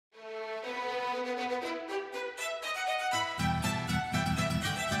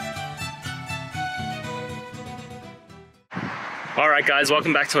Alright guys,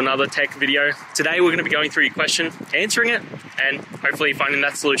 welcome back to another tech video. Today we're going to be going through your question, answering it, and hopefully finding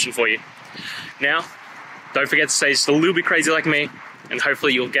that solution for you. Now, don't forget to stay just a little bit crazy like me, and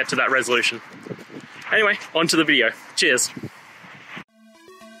hopefully you'll get to that resolution. Anyway, on to the video. Cheers!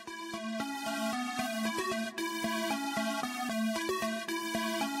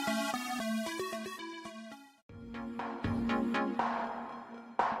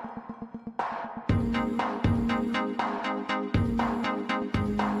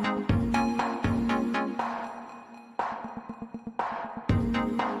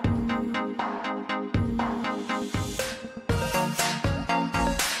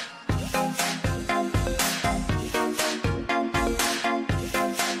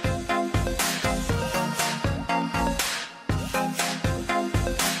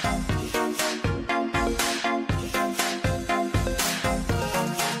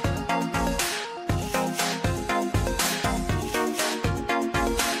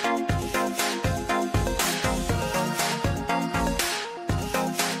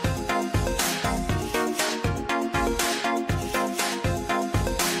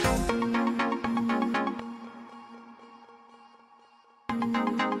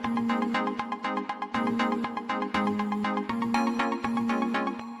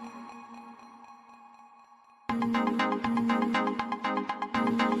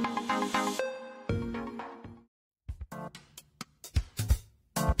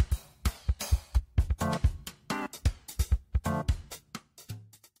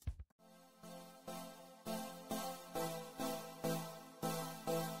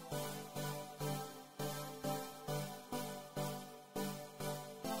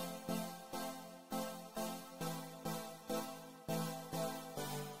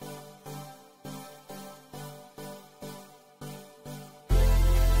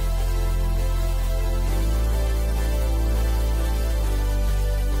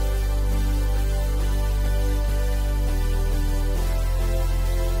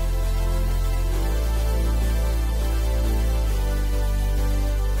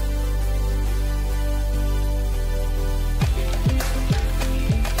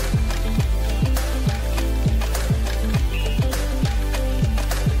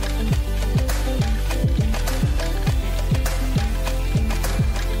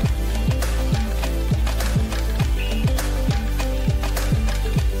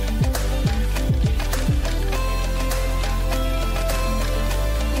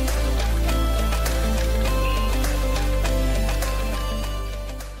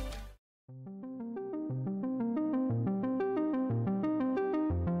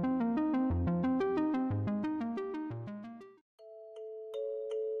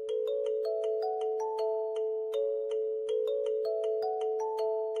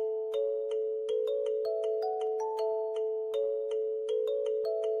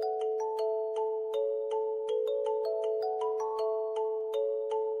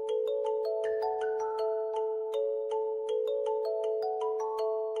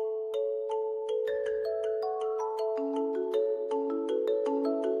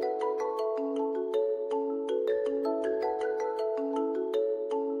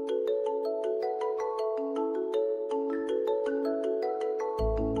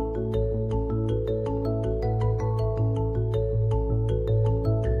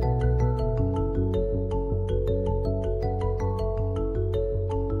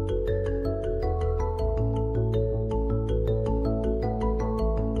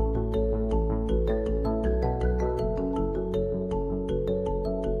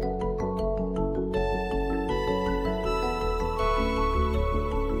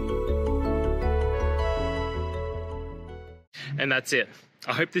 And that's it.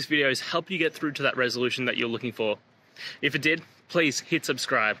 I hope this video has helped you get through to that resolution that you're looking for. If it did, please hit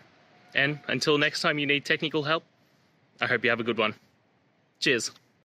subscribe. And until next time you need technical help, I hope you have a good one. Cheers.